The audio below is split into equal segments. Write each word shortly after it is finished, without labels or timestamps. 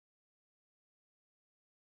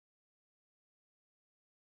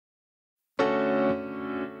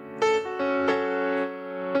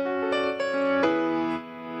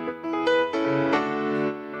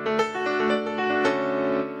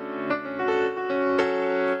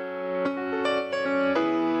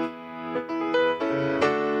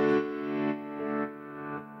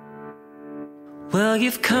Well,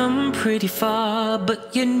 you've come pretty far,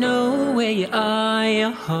 but you know where you are,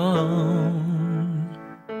 you're home.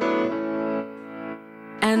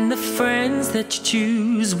 And the friends that you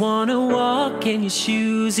choose wanna walk in your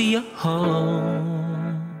shoes, you're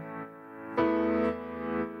home.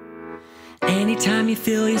 Anytime you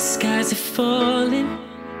feel your skies are falling,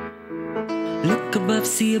 look above,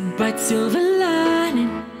 see a bright silver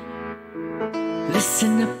lining.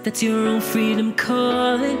 Listen up, that's your own freedom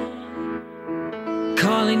calling,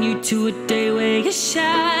 calling you to a day where you're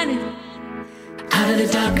shining. Out of the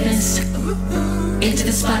darkness, into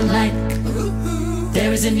the spotlight,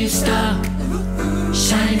 there is a new star,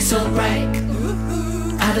 shining so bright.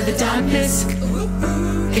 Out of the darkness,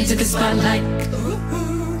 into the spotlight,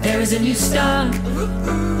 there is a new star,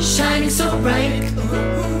 shining so bright.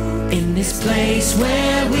 In this place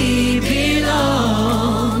where we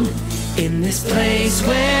belong, in this place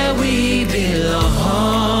where we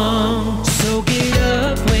belong. So get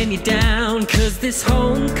up when you're down, 'cause this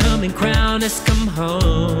homecoming crown has come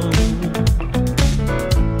home.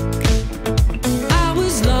 I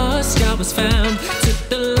was lost, I was found, took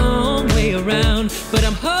the long way around, but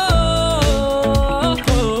I'm home.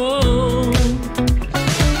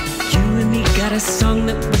 You and me got a song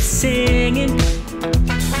that we're singing,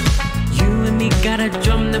 you and me got a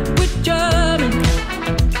drum that we're drumming.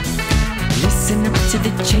 Listen up to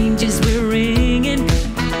the changes we're ringing,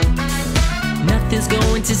 nothing's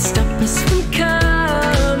going to stop us from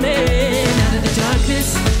coming. Out of the darkness,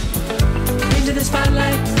 into the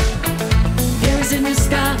spotlight, there is a new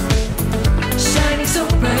star, shining so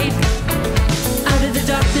bright. Out of the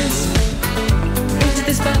darkness, into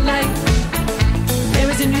the spotlight, there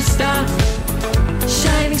is a new star,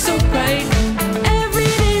 shining so bright. Every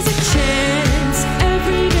day's a chance,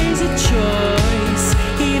 every day's a choice.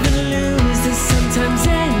 Even losers sometimes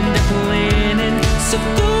end up winning. So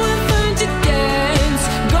go and find your dance,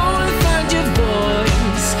 go and find your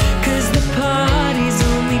voice, 'cause the party's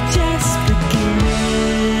only just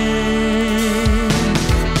beginning.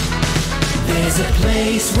 There's a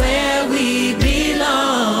place where we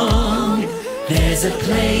belong, there's a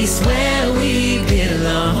place where we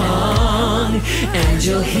belong, and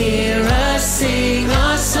you'll hear us sing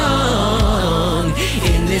our song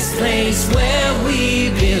in this place where we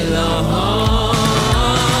belong.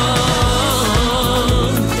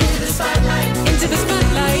 Into the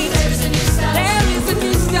spotlight, there is a new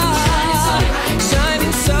star,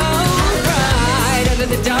 shining so bright. Out of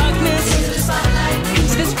the darkness, into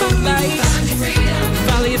the spotlight,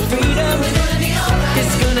 follow your freedom,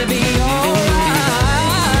 it's gonna be alright.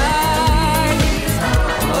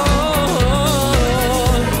 Oh,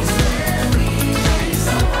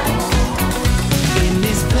 in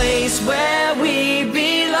this place where we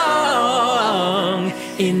belong,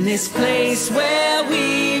 in this place where we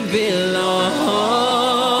belong.